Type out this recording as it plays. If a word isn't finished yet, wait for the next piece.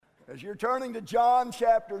As you're turning to John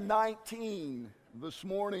chapter 19 this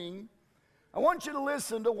morning, I want you to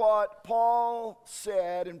listen to what Paul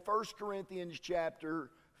said in 1 Corinthians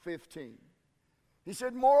chapter 15. He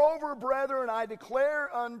said, "Moreover, brethren, I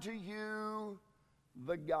declare unto you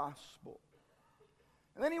the gospel."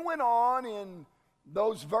 And then he went on in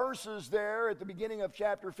those verses there at the beginning of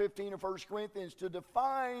chapter 15 of 1 Corinthians to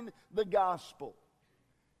define the gospel.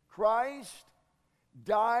 Christ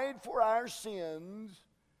died for our sins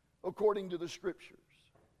according to the Scriptures,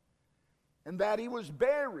 and that he was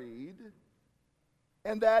buried,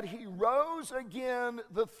 and that he rose again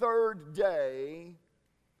the third day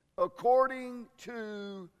according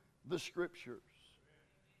to the Scriptures.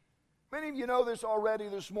 Many of you know this already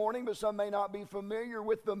this morning, but some may not be familiar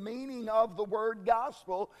with the meaning of the word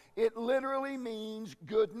gospel. It literally means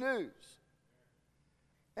good news.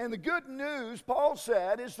 And the good news, Paul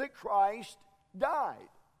said, is that Christ died.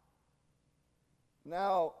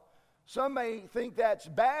 Now, some may think that's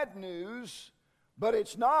bad news, but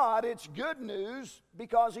it's not. It's good news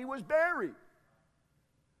because he was buried.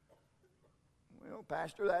 Well,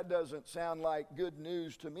 Pastor, that doesn't sound like good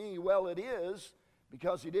news to me. Well, it is,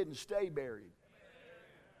 because he didn't stay buried.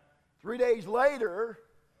 3 days later,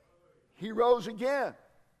 he rose again.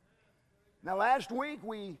 Now, last week,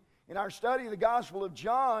 in our study of the Gospel of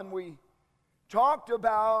John, we talked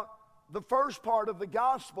about the first part of the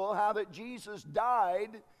gospel, how that Jesus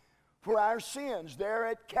died for our sins. There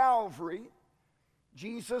at Calvary,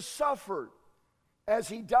 Jesus suffered as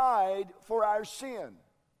he died for our sin.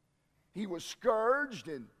 He was scourged,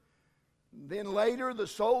 and then later the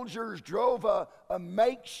soldiers drove a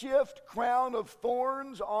makeshift crown of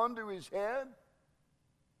thorns onto his head.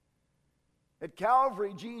 At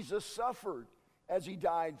Calvary, Jesus suffered as he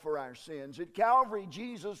died for our sins. At Calvary,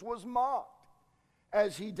 Jesus was mocked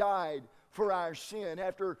as he died for our sin.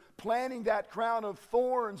 After planting that crown of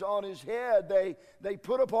thorns on his head, they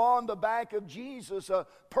put upon the back of Jesus a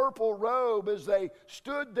purple robe as they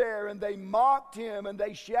stood there, and they mocked him and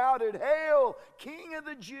they shouted, "Hail, King of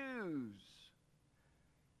the Jews!"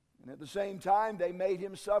 And at the same time, they made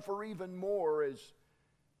him suffer even more, as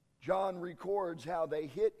John records how they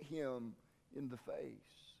hit him in the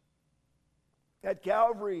face. At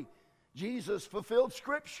Calvary, Jesus fulfilled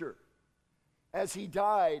Scripture as he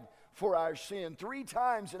died for our sin. 3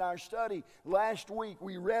 times in our study last week,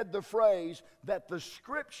 we read the phrase that the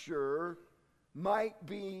Scripture might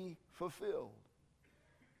be fulfilled.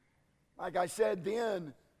 Like I said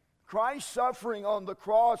then, Christ's suffering on the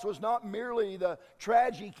cross was not merely the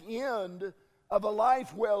tragic end of a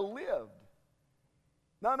life well lived.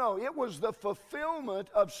 No, it was the fulfillment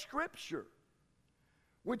of Scripture,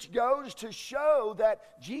 which goes to show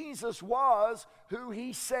that Jesus was who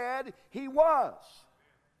he said he was.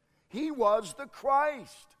 He was the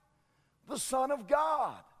Christ, the Son of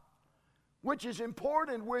God, which is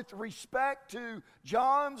important with respect to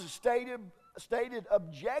John's stated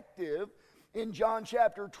objective in John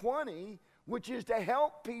chapter 20, which is to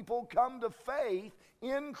help people come to faith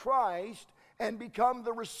in Christ and become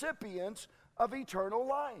the recipients of eternal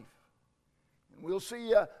life. And we'll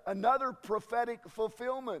see another prophetic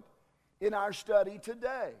fulfillment in our study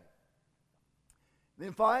today.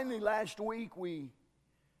 Then finally, last week we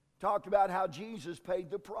talked about how Jesus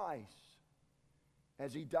paid the price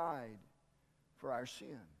as he died for our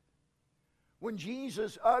sin. When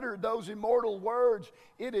Jesus uttered those immortal words,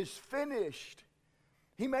 "It is finished,"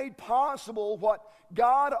 he made possible what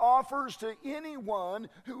God offers to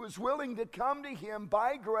anyone who is willing to come to him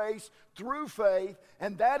by grace through faith,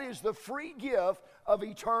 and that is the free gift of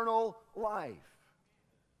eternal life.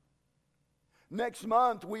 Next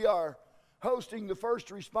month, we are hosting the first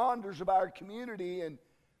responders of our community, and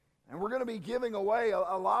we're going to be giving away a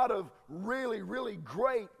lot of really, really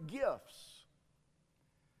great gifts.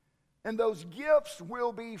 And those gifts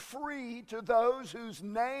will be free to those whose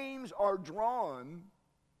names are drawn.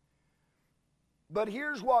 But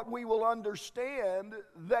here's what we will understand: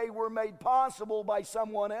 they were made possible by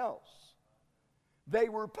someone else. They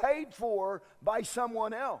were paid for by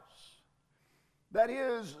someone else. That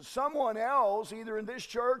is, someone else, either in this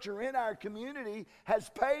church or in our community, has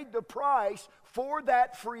paid the price for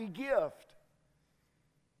that free gift.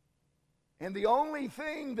 And the only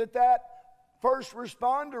thing that first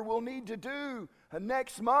responder will need to do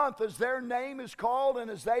next month, as their name is called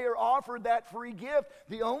and as they are offered that free gift,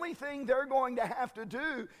 the only thing they're going to have to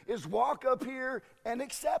do is walk up here and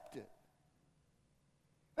accept it.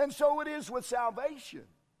 And so it is with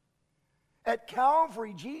salvation. At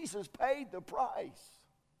Calvary, Jesus paid the price.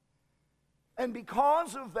 And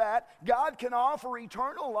because of that, God can offer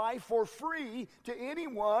eternal life for free to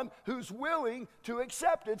anyone who's willing to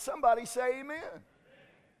accept it. Somebody say amen.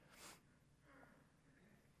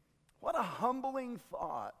 a humbling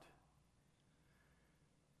thought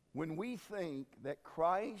when we think that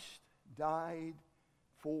Christ died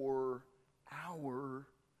for our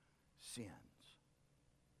sins.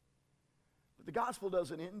 But the gospel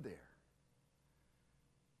doesn't end there.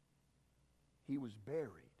 He was buried.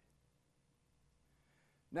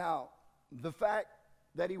 Now, the fact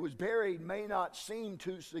that he was buried may not seem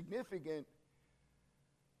too significant,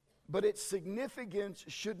 but its significance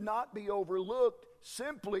should not be overlooked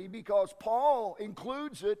simply because Paul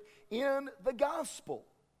includes it in the gospel.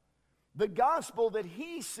 The gospel that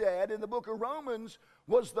he said in the book of Romans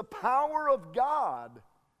was the power of God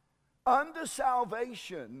unto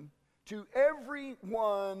salvation to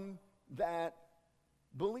everyone that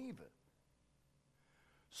believeth.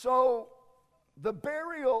 So, the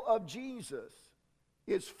burial of Jesus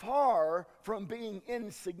is far from being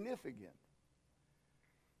insignificant.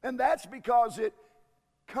 And that's because it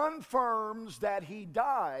confirms that he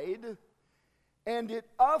died, and it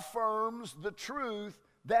affirms the truth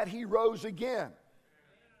that he rose again.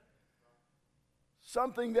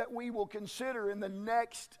 Something that we will consider in the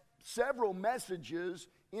next several messages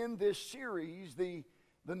in this series, the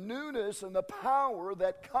newness and the power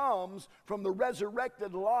that comes from the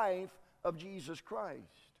resurrected life of Jesus Christ.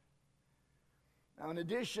 Now, in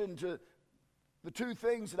addition to the two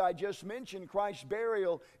things that I just mentioned, Christ's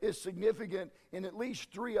burial is significant in at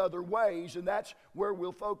least three other ways, and that's where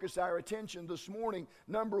we'll focus our attention this morning.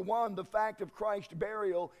 Number one, the fact of Christ's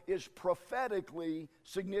burial is prophetically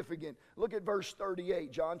significant. Look at verse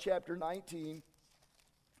 38, John chapter 19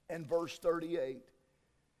 and verse 38.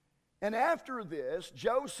 And after this,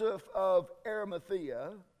 Joseph of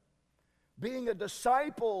Arimathea, being a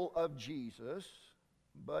disciple of Jesus,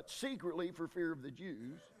 but secretly for fear of the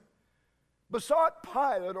Jews, besought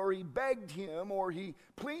Pilate, or he begged him, or he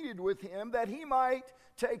pleaded with him that he might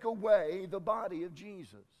take away the body of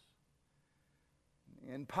Jesus.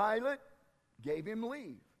 And Pilate gave him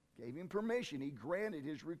leave, gave him permission. He granted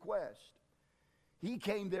his request. He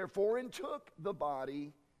came therefore and took the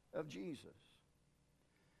body of Jesus.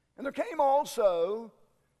 And there came also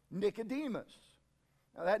Nicodemus.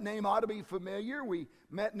 Now that name ought to be familiar. We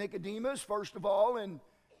met Nicodemus, first of all, in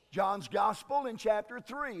John's Gospel in chapter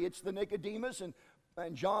 3. It's the Nicodemus, and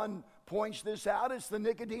John points this out. It's the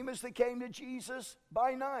Nicodemus that came to Jesus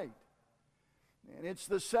by night. And it's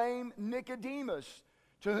the same Nicodemus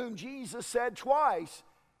to whom Jesus said twice,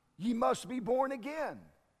 "Ye must be born again."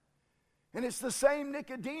 And it's the same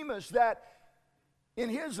Nicodemus that in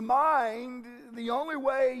his mind, the only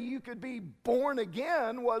way you could be born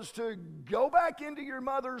again was to go back into your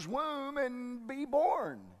mother's womb and be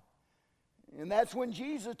born. And that's when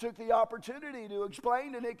Jesus took the opportunity to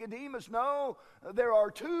explain to Nicodemus, no, there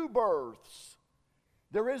are two births.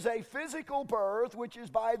 There is a physical birth, which is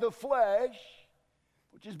by the flesh,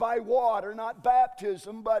 which is by water, not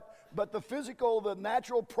baptism, but the physical, the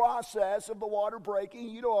natural process of the water breaking.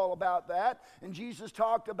 You know all about that. And Jesus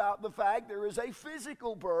talked about the fact there is a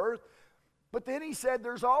physical birth. But then he said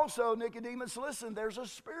there's also, Nicodemus, listen, there's a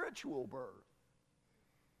spiritual birth.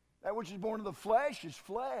 That which is born of the flesh is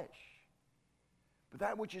flesh. But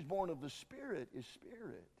that which is born of the Spirit is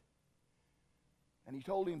spirit. And he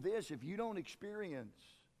told him this, if you don't experience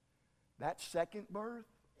that second birth,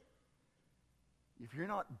 if you're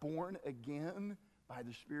not born again by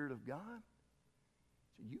the Spirit of God,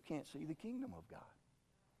 so you can't see the kingdom of God.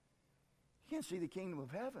 You can't see the kingdom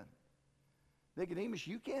of heaven. Nicodemus,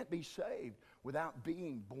 you can't be saved without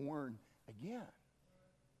being born again.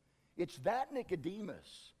 It's that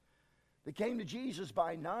Nicodemus that came to Jesus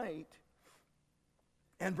by night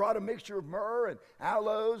and brought a mixture of myrrh and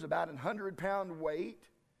aloes, about 100-pound weight.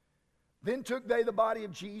 Then took they the body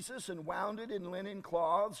of Jesus and wound it in linen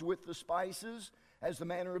cloths with the spices, as the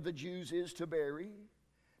manner of the Jews is to bury.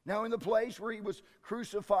 Now in the place where he was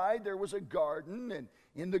crucified there was a garden, and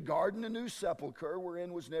in the garden a new sepulchre,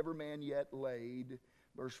 wherein was never man yet laid.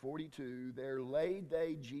 Verse 42, there laid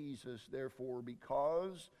they Jesus, therefore,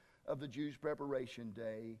 because of the Jews' preparation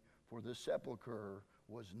day, for the sepulchre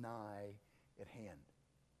was nigh at hand.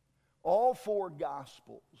 All four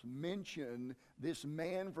Gospels mention this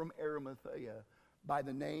man from Arimathea by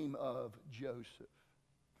the name of Joseph.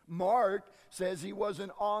 Mark says he was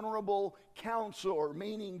an honorable counselor,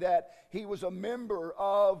 meaning that he was a member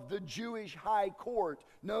of the Jewish high court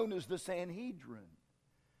known as the Sanhedrin.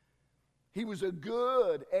 He was a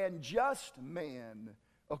good and just man,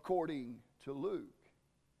 according to Luke.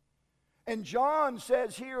 And John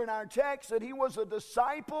says here in our text that he was a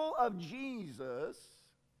disciple of Jesus.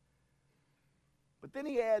 But then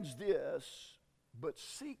he adds this, but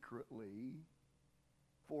secretly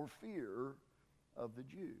for fear of the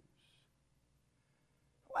Jews.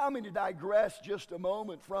 Allow me to digress just a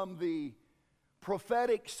moment from the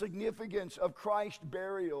prophetic significance of Christ's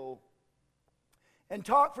burial and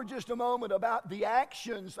talk for just a moment about the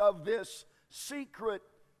actions of this secret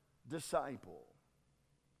disciple.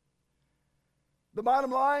 The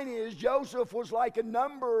bottom line is Joseph was like a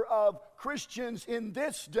number of Christians in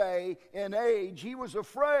this day and age. He was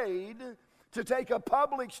afraid to take a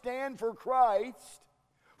public stand for Christ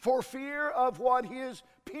for fear of what his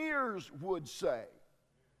peers would say.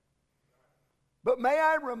 But may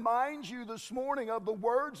I remind you this morning of the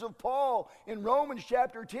words of Paul in Romans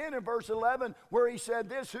chapter 10 and verse 11, where he said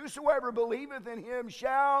this, "Whosoever believeth in him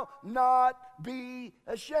shall not be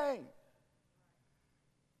ashamed."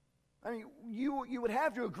 I mean, you would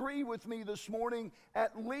have to agree with me this morning,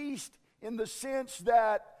 at least in the sense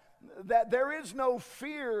that there is no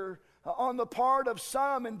fear on the part of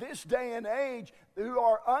some in this day and age who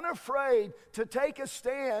are unafraid to take a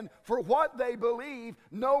stand for what they believe,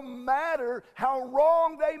 no matter how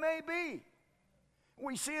wrong they may be.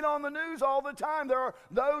 We see it on the news all the time. There are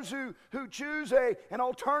those who choose an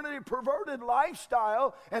alternative, perverted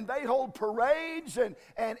lifestyle, and they hold parades, and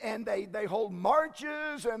they hold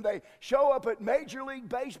marches, and they show up at Major League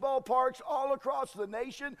Baseball parks all across the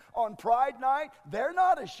nation on Pride Night. They're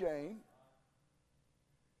not ashamed.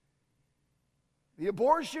 The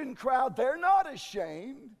abortion crowd, they're not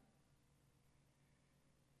ashamed.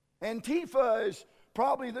 Antifa is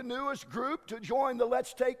probably the newest group to join the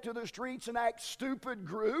Let's Take to the Streets and Act Stupid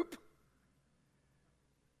group.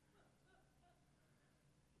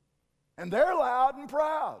 And they're loud and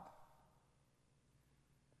proud.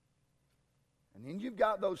 And then you've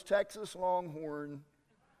got those Texas Longhorn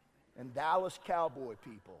and Dallas Cowboy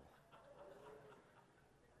people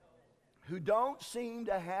who don't seem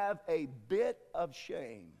to have a bit of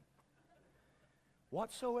shame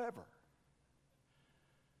whatsoever.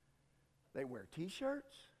 They wear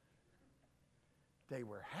t-shirts, they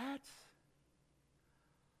wear hats,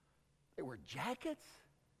 they wear jackets,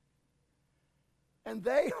 and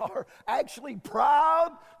they are actually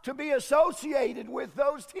proud to be associated with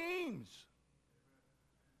those teams.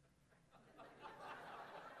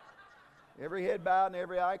 Every head bowed and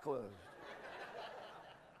every eye closed.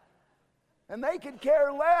 And they could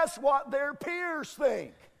care less what their peers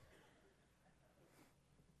think.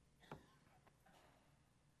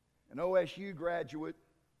 An OSU graduate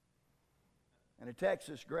and a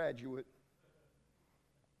Texas graduate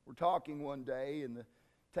were talking one day, and the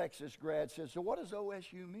Texas grad said, "So what does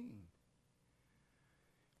OSU mean?"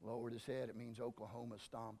 Lowered his head. "It means Oklahoma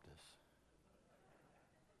stomped us."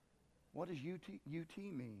 "What does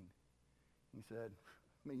UT mean?" He said,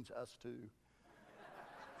 "It means us too."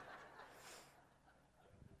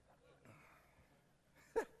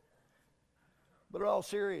 But in all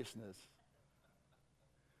seriousness,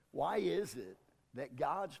 why is it that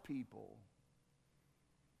God's people,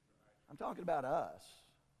 I'm talking about us,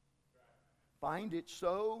 find it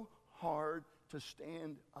so hard to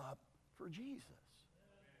stand up for Jesus?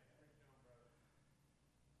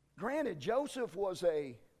 Granted, Joseph was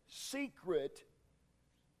a secret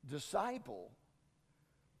disciple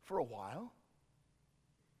for a while.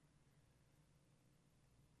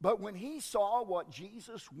 But when he saw what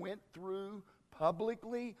Jesus went through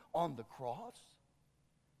publicly on the cross,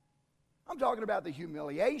 I'm talking about the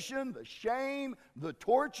humiliation, the shame, the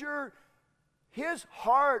torture, his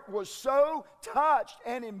heart was so touched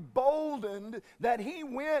and emboldened that he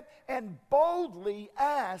went and boldly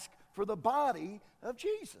asked for the body of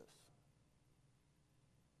Jesus.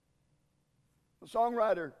 The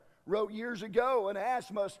songwriter wrote years ago and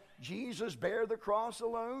asked, "Must Jesus bear the cross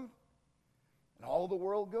alone and all the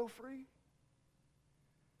world go free?"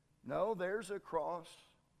 No, there's a cross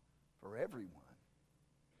for everyone,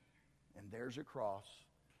 and there's a cross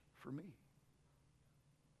for me.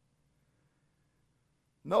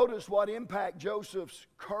 Notice what impact Joseph's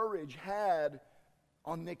courage had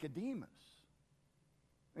on Nicodemus.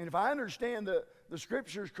 And if I understand the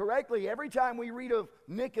scriptures correctly, every time we read of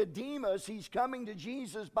Nicodemus, he's coming to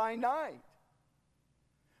Jesus by night.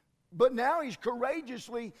 But now he's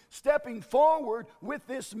courageously stepping forward with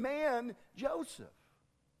this man, Joseph.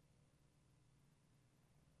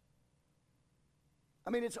 I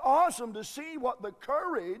mean, it's awesome to see what the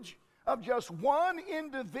courage of just one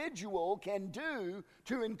individual can do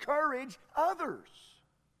to encourage others.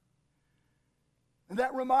 And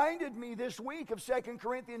that reminded me this week of 2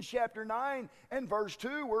 Corinthians chapter 9 and verse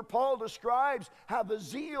 2, where Paul describes how the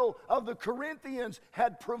zeal of the Corinthians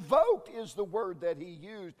had provoked, is the word that he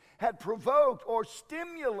used, had provoked or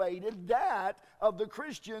stimulated that of the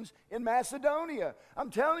Christians in Macedonia. I'm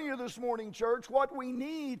telling you this morning, church, what we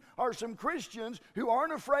need are some Christians who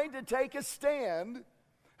aren't afraid to take a stand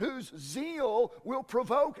whose zeal will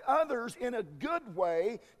provoke others in a good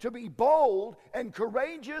way to be bold and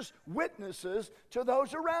courageous witnesses to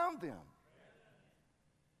those around them.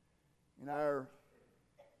 In our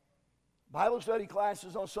Bible study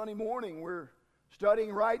classes on Sunday morning, we're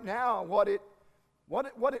studying right now what it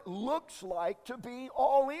looks like to be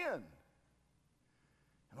all in.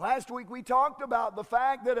 Last week we talked about the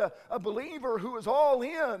fact that a believer who is all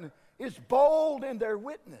in is bold in their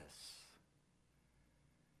witness.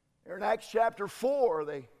 There in Acts chapter 4,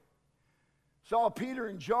 they saw Peter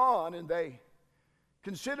and John, and they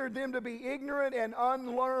considered them to be ignorant and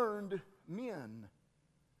unlearned men.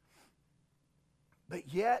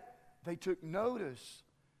 But yet they took notice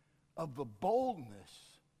of the boldness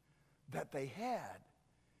that they had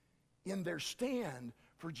in their stand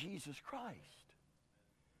for Jesus Christ.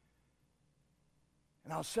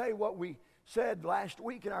 And I'll say what we said last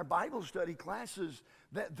week in our Bible study classes,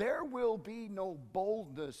 that there will be no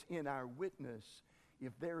boldness in our witness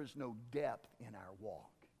if there is no depth in our walk.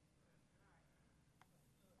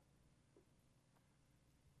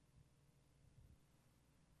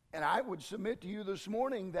 And I would submit to you this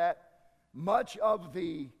morning that much of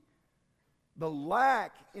the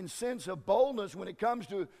lack in sense of boldness when it comes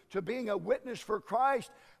to being a witness for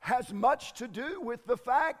Christ has much to do with the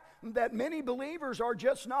fact that many believers are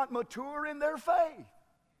just not mature in their faith.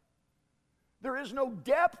 There is no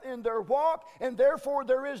depth in their walk, and therefore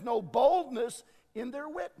there is no boldness in their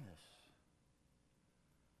witness.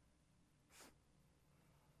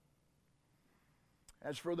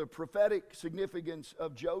 As for the prophetic significance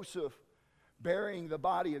of Joseph burying the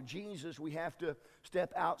body of Jesus, we have to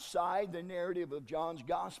step outside the narrative of John's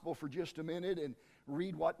gospel for just a minute and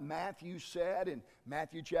read what Matthew said. In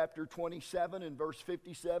Matthew chapter 27 and verse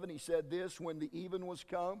 57, he said this: when the even was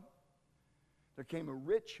come, there came a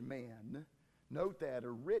rich man, note that,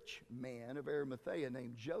 a rich man of Arimathea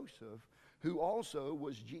named Joseph, who also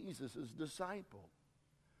was Jesus' disciple.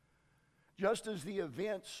 Just as the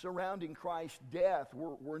events surrounding Christ's death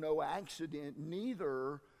were no accident,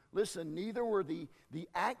 neither were the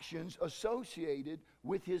actions associated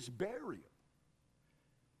with his burial.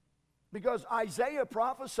 Because Isaiah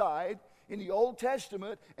prophesied in the Old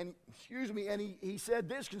Testament, and he said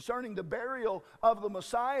this concerning the burial of the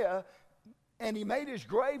Messiah, and he made his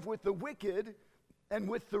grave with the wicked and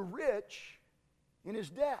with the rich in his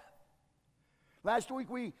death. Last week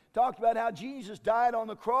we talked about how Jesus died on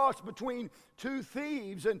the cross between two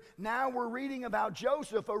thieves, and now we're reading about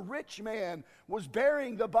Joseph, a rich man, was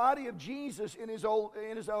burying the body of Jesus in his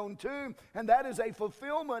own tomb, and that is a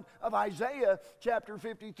fulfillment of Isaiah chapter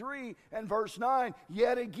 53 and verse 9.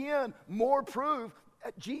 Yet again, more proof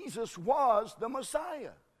that Jesus was the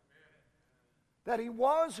Messiah, that he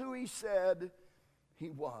was who he said he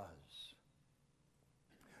was.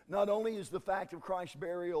 Not only is the fact of Christ's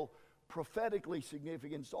burial prophetically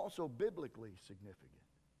significant, it's also biblically significant.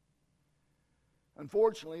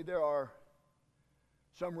 Unfortunately, there are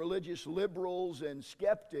some religious liberals and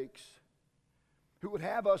skeptics who would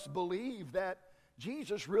have us believe that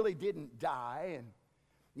Jesus really didn't die, and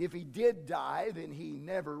if he did die, then he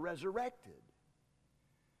never resurrected.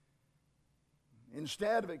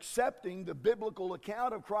 Instead of accepting the biblical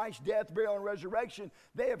account of Christ's death, burial, and resurrection,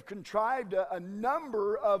 they have contrived a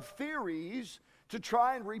number of theories to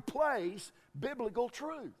try and replace biblical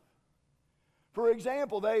truth. For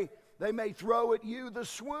example, they may throw at you the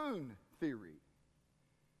swoon theory.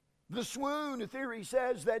 The swoon theory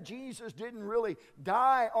says that Jesus didn't really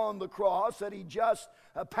die on the cross, that he just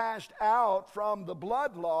passed out from the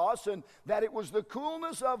blood loss, and that it was the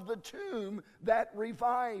coolness of the tomb that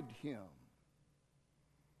revived him.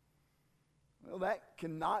 Well, that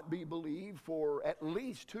cannot be believed for at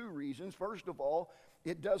least two reasons. First of all,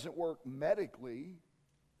 it doesn't work medically.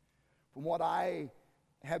 From what I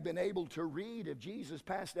have been able to read, if Jesus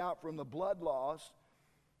passed out from the blood loss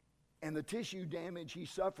and the tissue damage he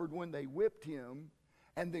suffered when they whipped him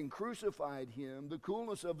and then crucified him, the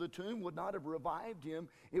coolness of the tomb would not have revived him.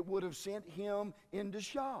 It would have sent him into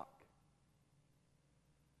shock.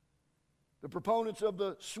 The proponents of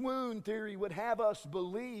the swoon theory would have us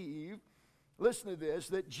believe, listen to this,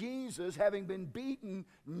 that Jesus, having been beaten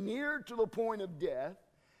near to the point of death,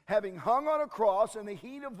 having hung on a cross in the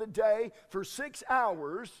heat of the day for 6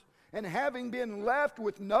 hours, and having been left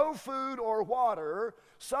with no food or water,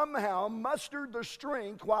 somehow mustered the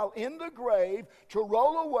strength while in the grave to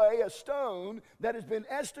roll away a stone that has been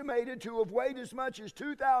estimated to have weighed as much as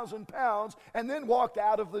 2,000 pounds, and then walked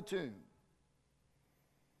out of the tomb.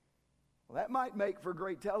 Well, that might make for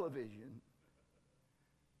great television,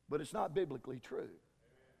 but it's not biblically true.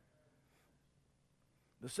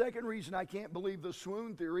 The second reason I can't believe the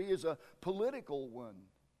swoon theory is a political one.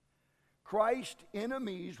 Christ's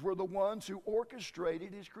enemies were the ones who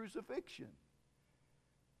orchestrated his crucifixion.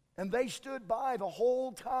 And they stood by the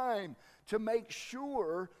whole time to make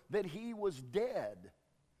sure that he was dead.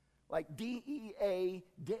 Like D-E-A,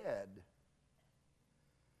 dead.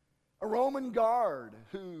 A Roman guard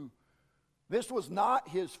who, this was not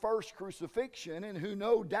his first crucifixion, and who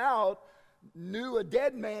no doubt knew a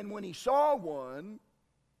dead man when he saw one,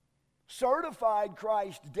 certified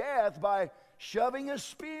Christ's death by shoving a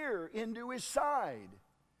spear into his side.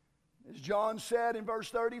 As John said in verse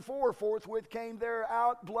 34, forthwith came there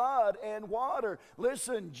out blood and water.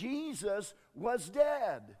 Listen, Jesus was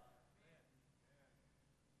dead.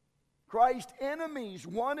 Christ's enemies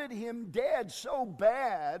wanted him dead so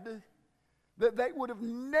bad that they would have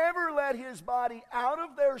never let his body out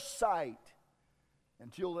of their sight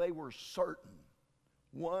until they were certain,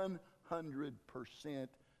 100%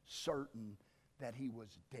 certain that he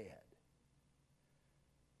was dead.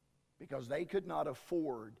 Because they could not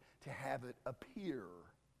afford to have it appear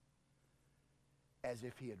as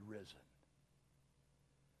if he had risen.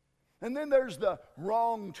 And then there's the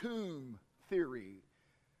wrong tomb theory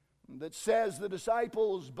that says the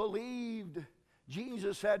disciples believed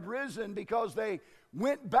Jesus had risen because they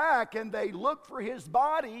went back and they looked for his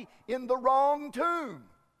body in the wrong tomb.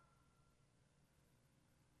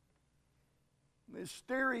 This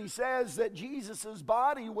theory says that Jesus'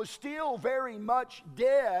 body was still very much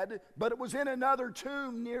dead, but it was in another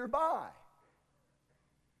tomb nearby.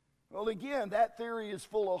 Well, again, that theory is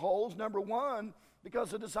full of holes. Number one,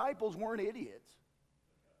 because the disciples weren't idiots.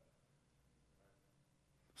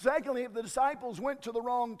 Secondly, if the disciples went to the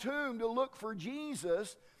wrong tomb to look for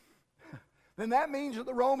Jesus, then that means that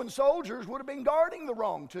the Roman soldiers would have been guarding the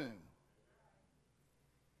wrong tomb.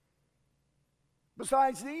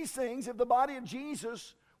 Besides these things, if the body of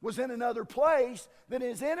Jesus was in another place, then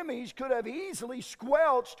his enemies could have easily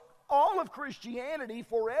squelched all of Christianity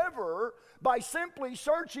forever by simply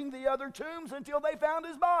searching the other tombs until they found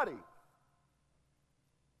his body.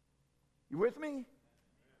 You with me?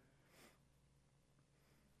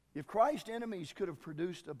 If Christ's enemies could have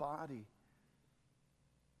produced a body,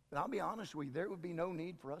 then I'll be honest with you, there would be no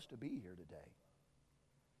need for us to be here today.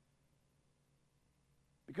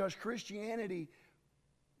 Because Christianity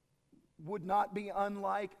would not be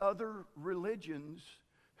unlike other religions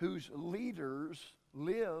whose leaders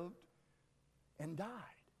lived and died.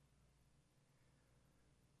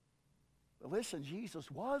 But listen,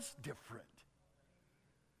 Jesus was different.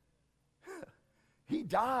 He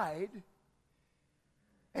died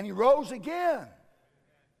and he rose again.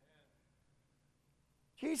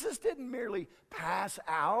 Jesus didn't merely pass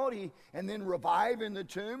out and then revive in the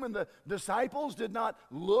tomb, and the disciples did not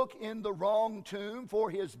look in the wrong tomb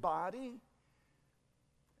for his body.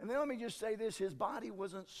 And then let me just say this, his body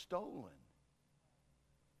wasn't stolen.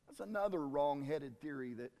 That's another wrong-headed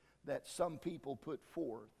theory that some people put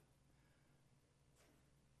forth.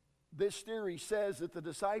 This theory says that the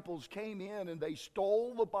disciples came in and they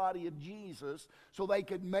stole the body of Jesus so they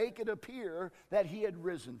could make it appear that he had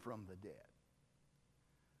risen from the dead.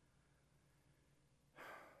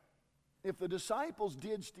 If the disciples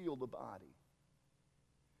did steal the body,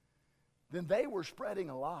 then they were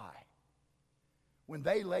spreading a lie when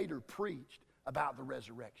they later preached about the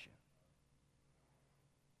resurrection.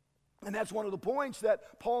 And that's one of the points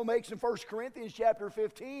that Paul makes in 1 Corinthians chapter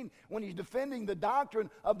 15 when he's defending the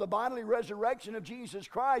doctrine of the bodily resurrection of Jesus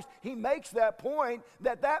Christ. He makes that point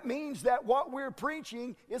that means that what we're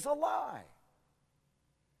preaching is a lie.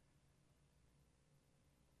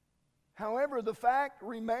 However, the fact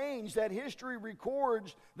remains that history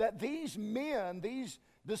records that these men, these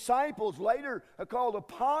disciples, later called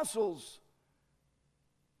apostles,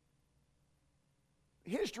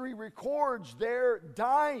 history records their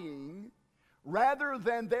dying rather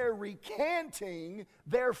than their recanting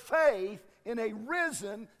their faith in a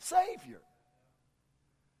risen Savior.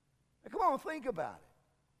 Now, come on, think about it.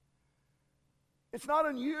 It's not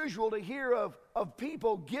unusual to hear of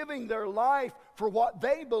people giving their life for what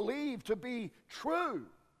they believe to be true.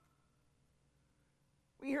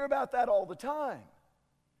 We hear about that all the time.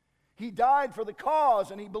 He died for the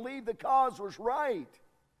cause and he believed the cause was right.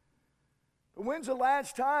 But when's the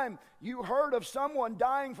last time you heard of someone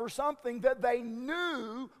dying for something that they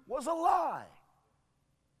knew was a lie?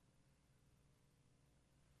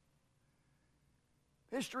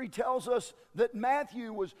 History tells us that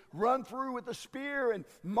Matthew was run through with a spear, and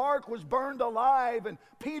Mark was burned alive, and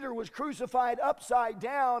Peter was crucified upside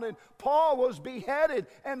down, and Paul was beheaded.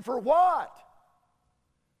 And for what?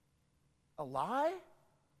 A lie?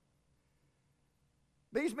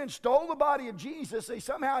 These men stole the body of Jesus. They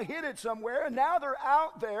somehow hid it somewhere, and now they're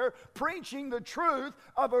out there preaching the truth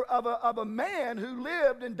of a man who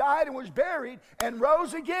lived and died and was buried and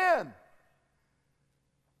rose again.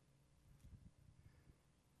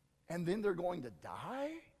 And then they're going to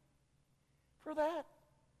die for that?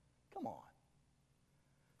 Come on.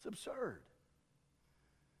 It's absurd.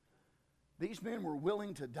 These men were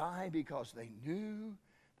willing to die because they knew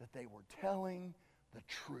that they were telling the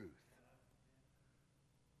truth.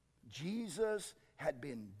 Jesus had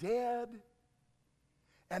been dead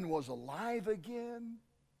and was alive again,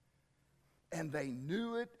 and they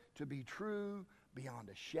knew it to be true beyond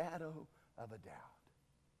a shadow of a doubt.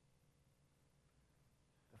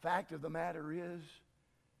 The fact of the matter is,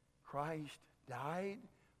 Christ died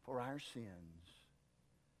for our sins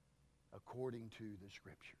according to the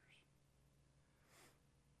Scriptures.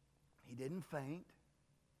 He didn't faint.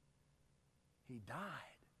 He died.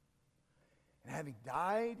 And having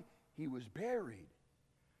died, he was buried,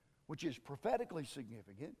 which is prophetically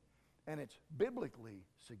significant, and it's biblically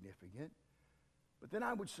significant. But then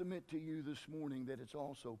I would submit to you this morning that it's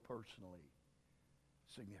also personally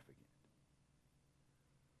significant.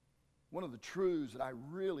 One of the truths that I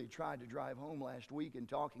really tried to drive home last week in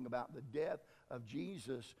talking about the death of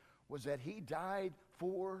Jesus was that he died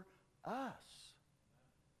for us.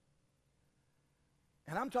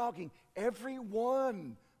 And I'm talking every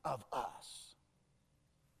one of us.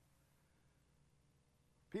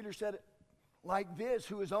 Peter said it like this,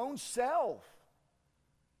 who his own self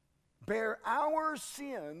bare our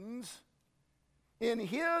sins in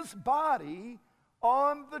his body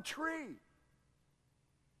on the tree,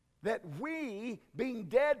 that we, being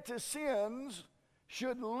dead to sins,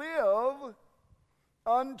 should live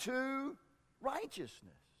unto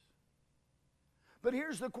righteousness. But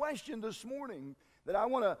here's the question this morning that I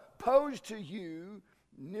want to pose to you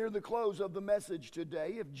near the close of the message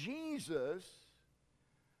today. If Jesus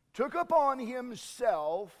took upon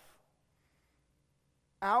himself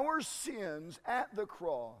our sins at the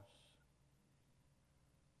cross,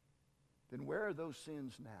 then where are those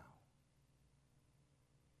sins now?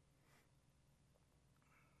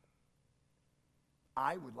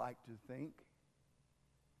 I would like to think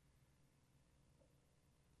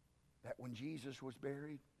that when Jesus was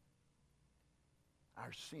buried,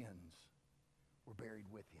 our sins were buried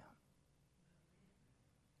with him.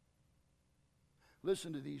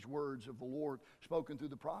 Listen to these words of the Lord spoken through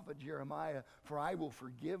the prophet Jeremiah. For I will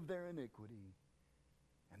forgive their iniquity,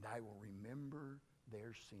 and I will remember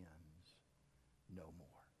their sins no more.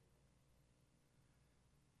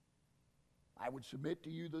 I would submit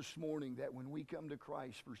to you this morning that when we come to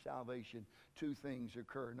Christ for salvation, two things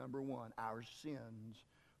occur. Number one, our sins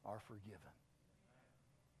are forgiven.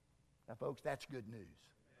 Now, folks, that's good news.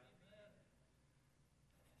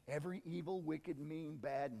 Every evil, wicked, mean,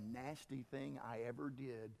 bad, nasty thing I ever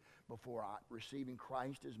did before receiving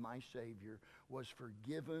Christ as my Savior was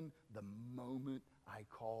forgiven the moment I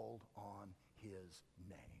called on his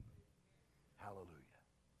name. Hallelujah.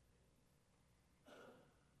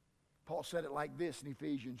 Paul said it like this in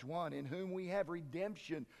Ephesians 1, in whom we have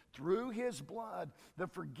redemption through his blood, the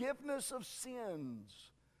forgiveness of sins,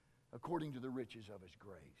 according to the riches of his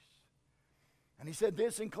grace. And he said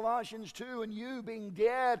this in Colossians 2, and you being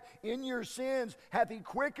dead in your sins hath he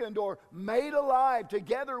quickened or made alive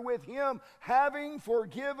together with him, having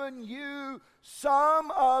forgiven you some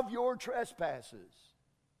of your trespasses. Is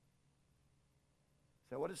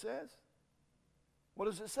that what it says? What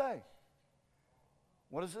does it say?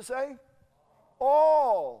 What does it say?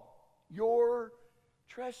 All your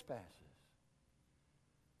trespasses.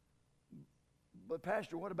 But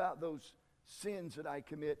Pastor, what about those sins that I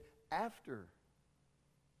commit after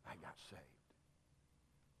I got saved?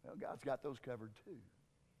 Well, God's got those covered too.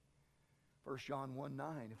 1 John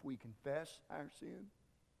 1:9, if we confess our sin,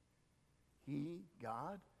 he,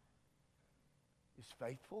 God, is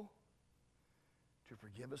faithful to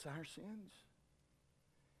forgive us our sins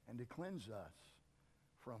and to cleanse us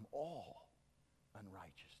from all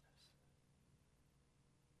unrighteousness.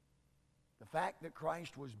 The fact that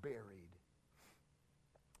Christ was buried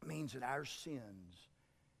means that our sins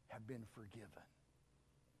have been forgiven.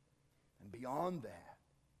 And beyond that,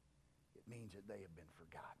 it means that they have been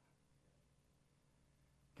forgotten.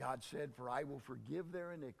 God said, for I will forgive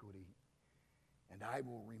their iniquity, and I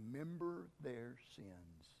will remember their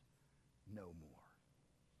sins no more.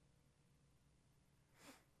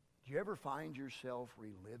 Do you ever find yourself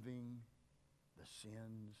reliving the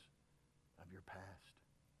sins of your past?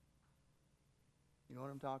 You know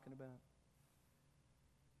what I'm talking about?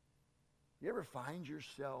 You ever find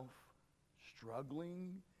yourself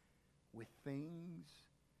struggling with things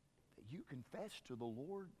that you confessed to the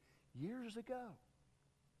Lord years ago.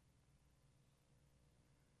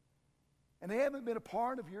 And they haven't been a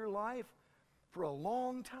part of your life for a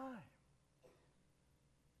long time.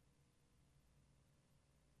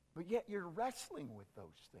 But yet you're wrestling with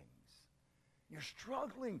those things. You're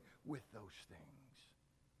struggling with those things.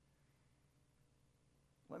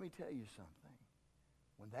 Let me tell you something.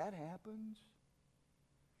 When that happens,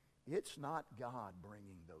 it's not God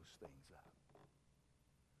bringing those things up.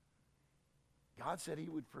 God said He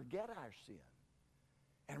would forget our sin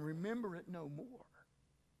and remember it no more.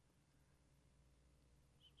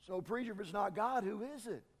 So, preacher, if it's not God, who is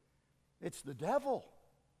it? It's the devil.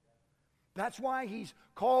 That's why he's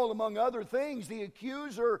called, among other things, the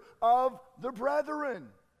accuser of the brethren.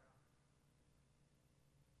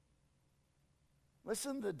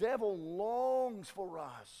 Listen, the devil longs for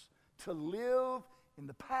us to live in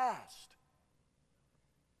the past.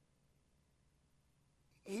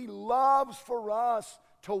 He loves for us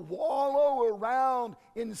to wallow around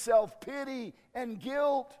in self-pity and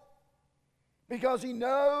guilt, because he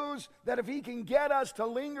knows that if he can get us to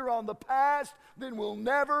linger on the past, then we'll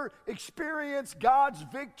never experience God's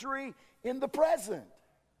victory in the present.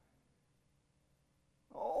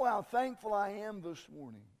 Oh, how thankful I am this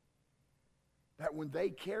morning that when they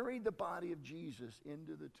carried the body of Jesus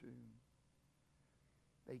into the tomb,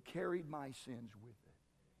 they carried my sins with it.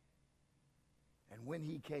 And when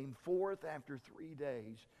he came forth after 3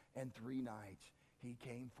 days and 3 nights, he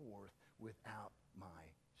came forth without my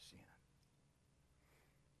sin.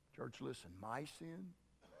 Church, listen, my sin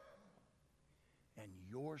and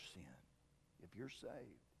your sin, if you're saved,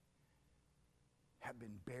 have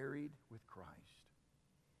been buried with Christ.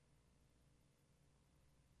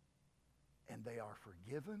 And they are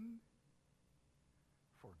forgiven,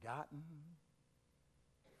 forgotten,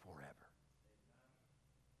 forever.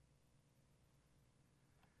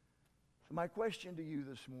 So my question to you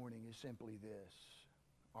this morning is simply this.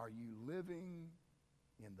 Are you living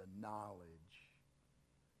in the knowledge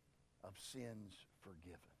of sins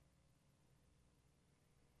forgiven?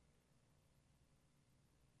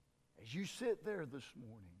 As you sit there this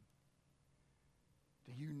morning,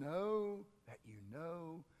 do you know that you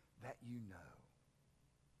know that you know?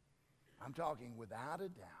 I'm talking without a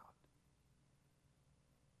doubt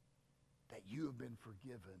that you have been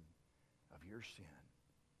forgiven of your sin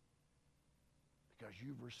because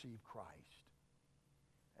you've received Christ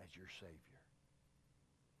as your Savior.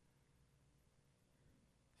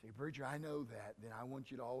 See, preacher, I know that. Then I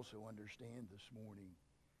want you to also understand this morning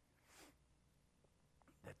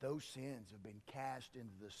that those sins have been cast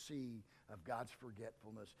into the sea of God's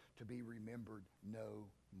forgetfulness to be remembered no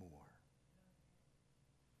more.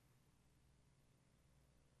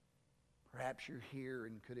 Perhaps you're here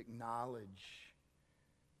and could acknowledge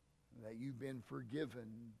that you've been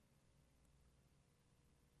forgiven,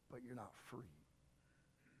 but you're not free.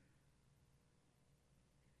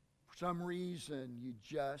 For some reason, you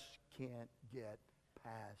just can't get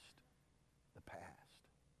past the past.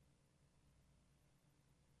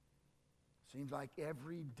 Seems like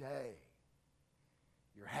every day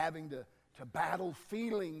you're having to battle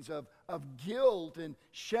feelings of guilt and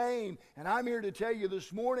shame. And I'm here to tell you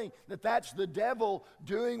this morning that that's the devil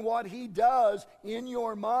doing what he does in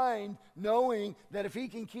your mind, knowing that if he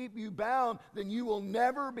can keep you bound, then you will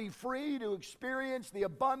never be free to experience the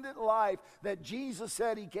abundant life that Jesus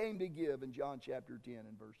said he came to give in John chapter 10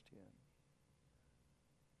 and verse 10.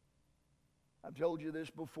 I've told you this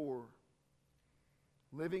before.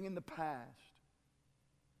 Living in the past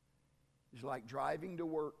is like driving to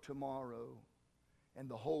work tomorrow and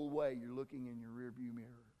the whole way you're looking in your rearview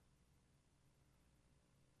mirror.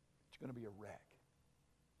 It's going to be a wreck.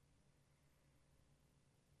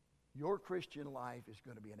 Your Christian life is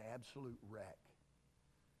going to be an absolute wreck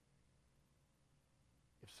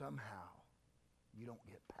if somehow you don't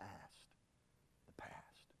get past the past.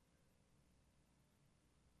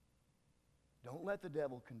 Don't let the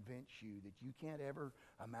devil convince you that you can't ever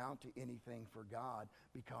amount to anything for God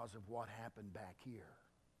because of what happened back here.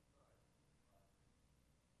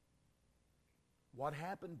 What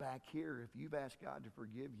happened back here, if you've asked God to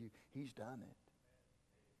forgive you, he's done it.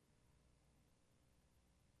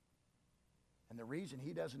 And the reason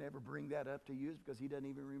he doesn't ever bring that up to you is because he doesn't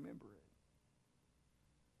even remember it.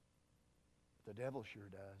 The devil sure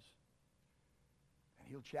does. And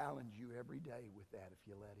he'll challenge you every day with that if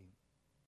you let him.